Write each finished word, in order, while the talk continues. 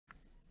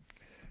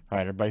All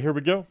right, everybody, here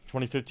we go.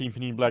 2015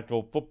 Panini Black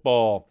Gold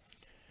Football.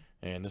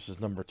 And this is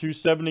number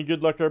 270.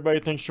 Good luck, everybody.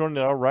 Thanks for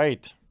joining. All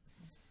right.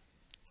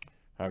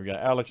 All right, we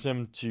got Alex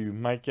M to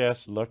Mike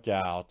S. Look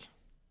out.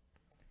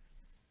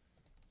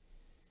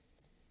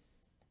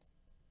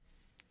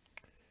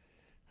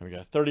 We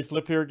got 30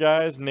 flip here,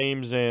 guys.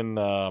 Names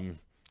and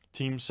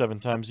teams 7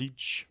 times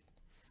each.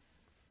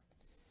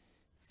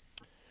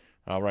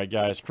 All right,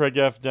 guys. Craig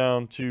F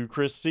down to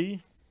Chris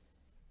C.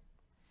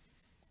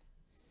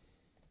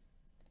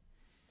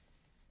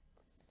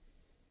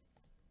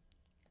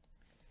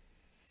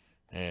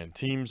 And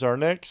teams are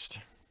next.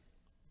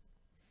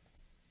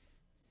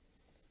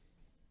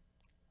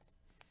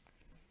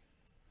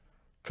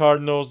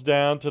 Cardinals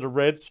down to the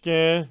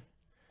Redskin.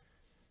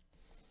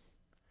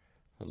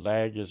 The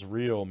lag is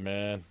real,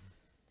 man.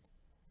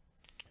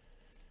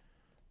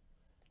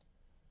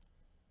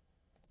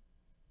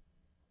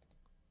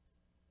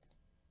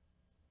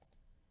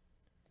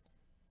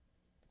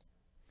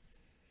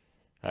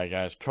 All right,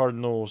 guys.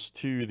 Cardinals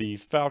to the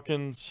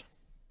Falcons.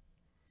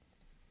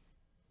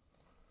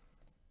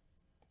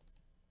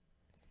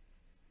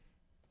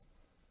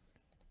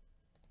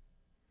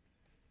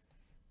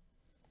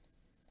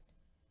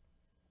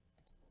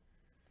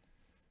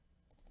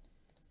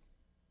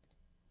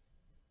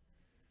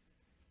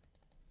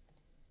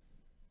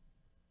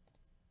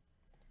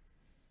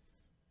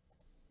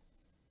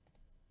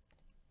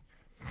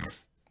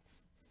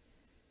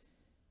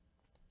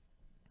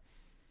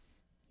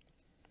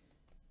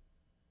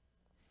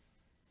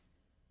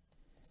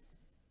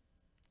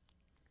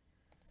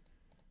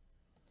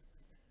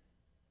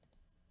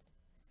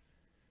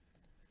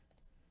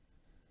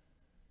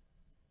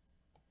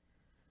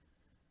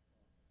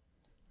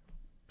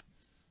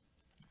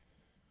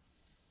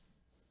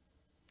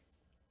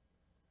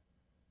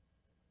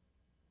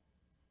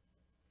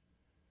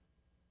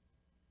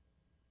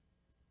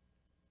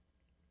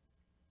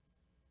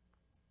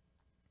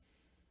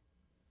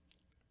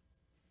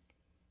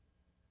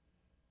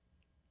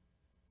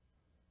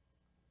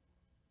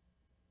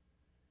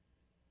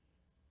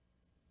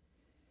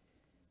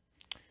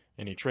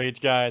 Any trades,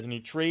 guys? Any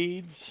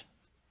trades?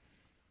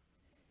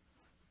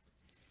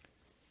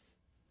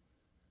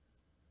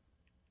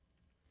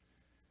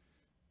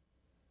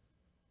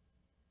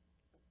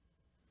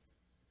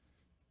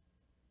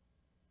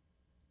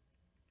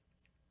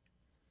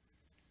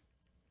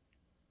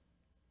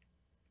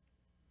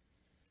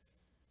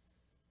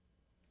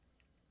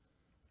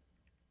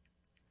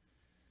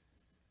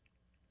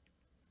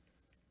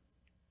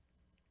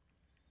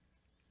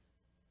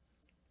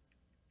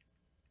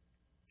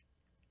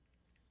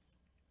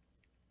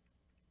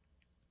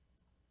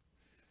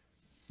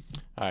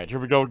 All right, here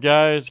we go,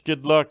 guys.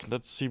 Good luck.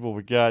 Let's see what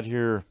we got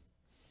here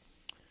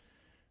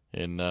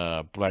in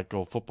Black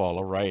Gold Football.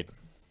 All right.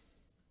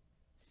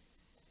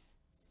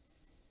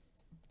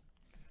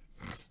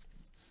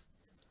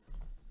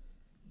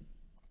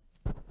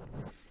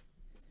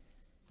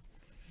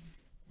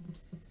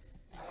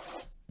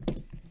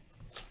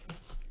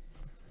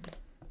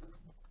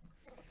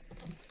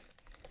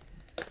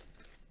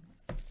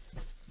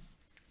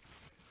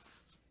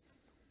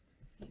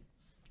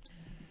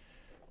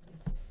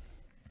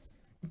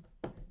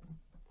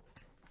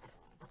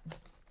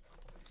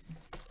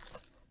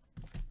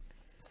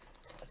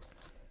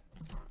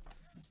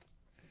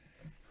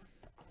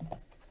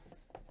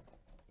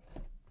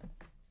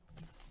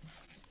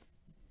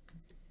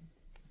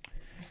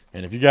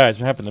 And if you guys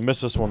happen to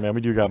miss this one, man,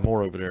 we do got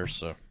more over there,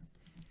 so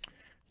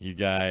you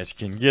guys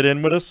can get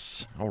in with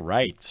us. All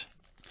right.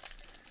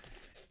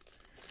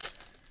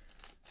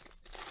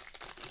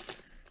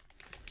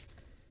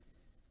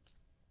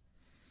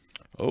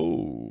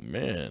 Oh,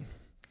 man.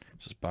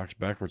 It's just boxed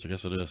backwards. I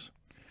guess it is.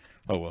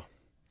 Oh, well.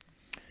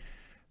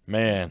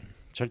 Man,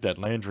 check that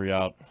Landry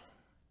out.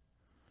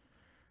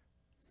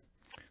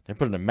 They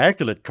put an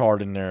immaculate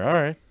card in there. All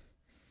right.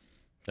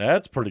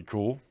 That's pretty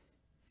cool.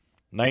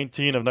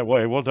 19 of that.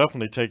 Well, we'll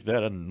definitely take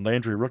that. And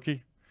Landry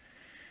rookie.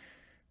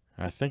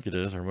 I think it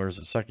is. Or where is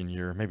it? Second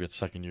year. Maybe it's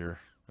second year.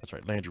 That's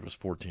right. Landry was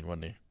 14,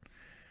 wasn't he?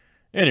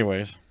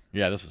 Anyways.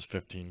 Yeah, this is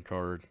 15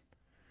 card.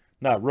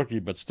 Not rookie,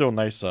 but still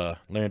nice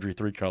Landry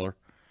 3-color.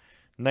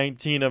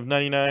 19 of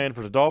 99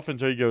 for the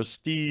Dolphins. There you go,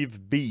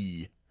 Steve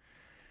B.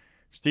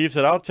 Steve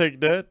said, I'll take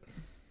that.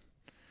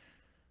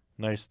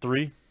 Nice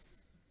 3.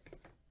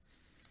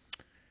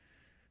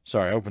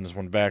 Sorry, I opened this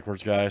one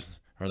backwards, guys.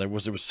 Or it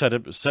was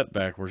set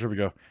backwards. Here we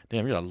go.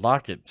 Damn, you got a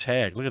Lockett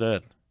tag. Look at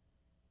that.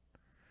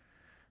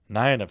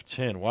 9 of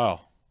 10.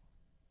 Wow.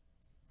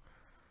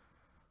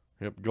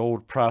 Yep,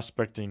 gold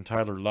prospecting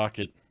Tyler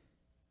Lockett.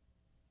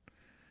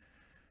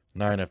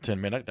 9 of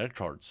 10. Man, that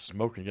card's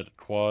smoking. Get a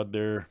quad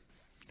there.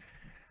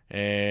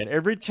 And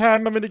every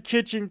time I'm in the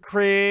kitchen,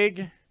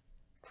 Craig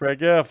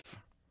F.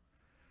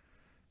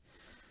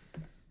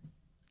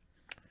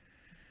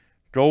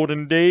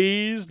 Golden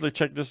Days. Let's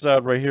check this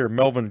out right here.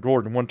 Melvin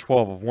Gordon,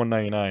 112 of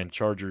 199.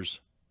 Chargers.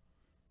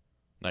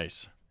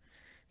 Nice.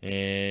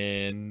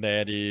 And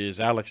that is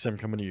Alex M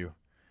coming to you.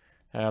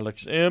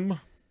 Alex M.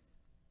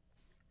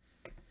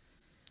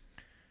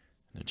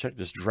 And check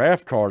this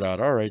draft card out.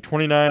 All right,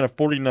 29 of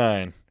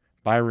 49.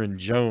 Byron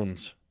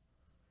Jones.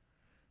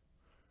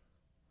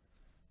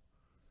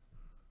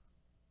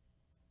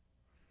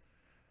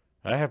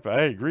 I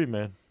agree,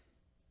 man.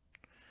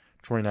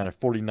 29 of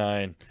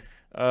 49.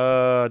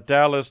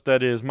 Dallas,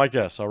 that is Mike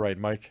S. All right,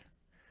 Mike.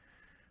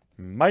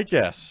 Mike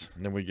S.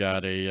 And then we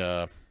got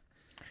a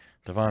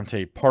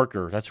Devontae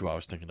Parker. That's who I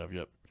was thinking of,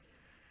 yep.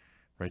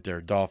 Right there,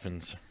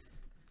 Dolphins.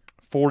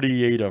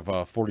 48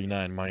 of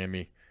 49,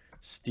 Miami.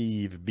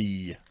 Steve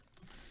B.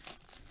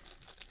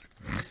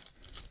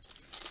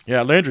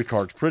 Yeah, Landry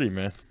card's pretty,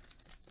 man.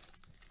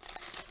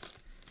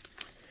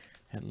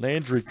 And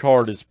Landry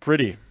card is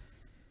pretty.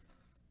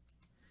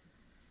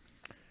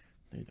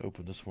 Need to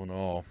open this one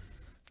all.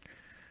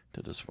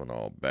 Did this one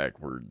all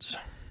backwards.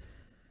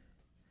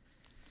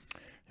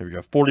 Here we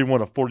go.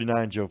 41 of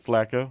 49, Joe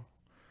Flacco.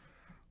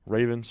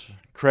 Ravens,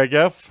 Craig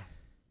F.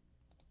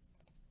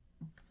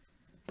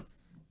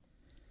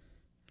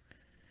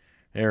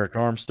 Eric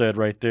Armstead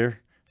right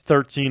there.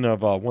 13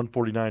 of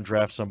 149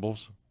 draft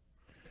symbols.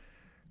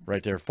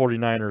 Right there.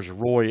 49ers,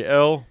 Roy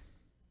L.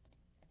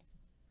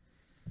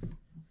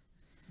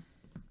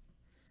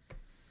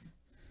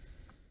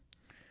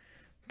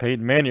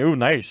 Peyton Manning. Ooh,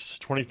 nice.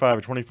 25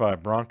 of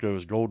 25.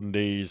 Broncos, Golden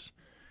Days.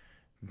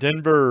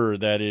 Denver,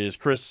 that is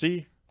Chris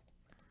C.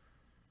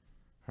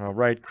 All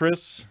right,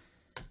 Chris.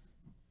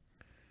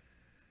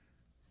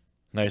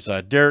 Nice.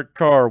 Derek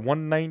Carr,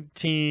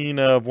 119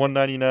 of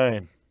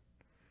 199.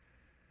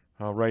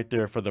 Right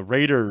there for the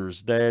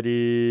Raiders. That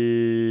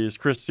is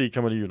Chris C.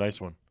 coming to you.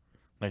 Nice one.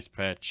 Nice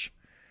patch.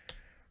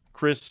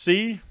 Chris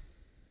C.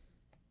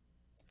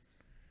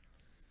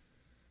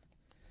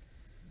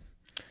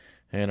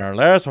 And our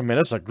last one, man,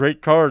 that's a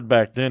great card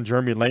back then.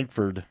 Jeremy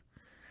Langford.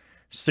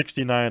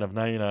 69 of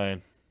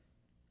 99.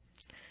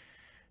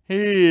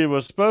 He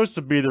was supposed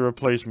to be the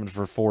replacement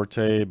for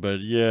Forte, but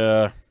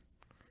yeah.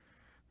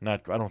 I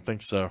don't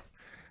think so.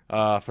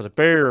 For the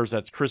Bears,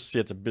 that's Chris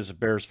C. It's a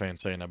Bears fan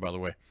saying that, by the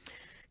way.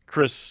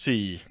 Chris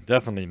C.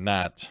 Definitely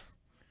not.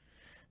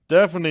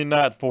 Definitely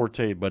not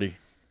Forte, buddy.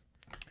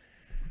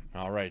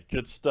 All right,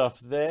 good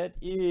stuff. That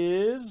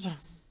is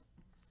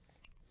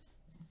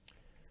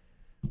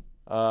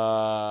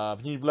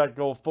Panini Black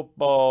Gold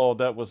Football.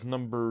 That was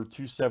number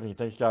 270.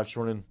 Thanks, guys,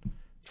 Jordan.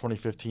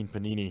 2015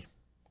 Panini.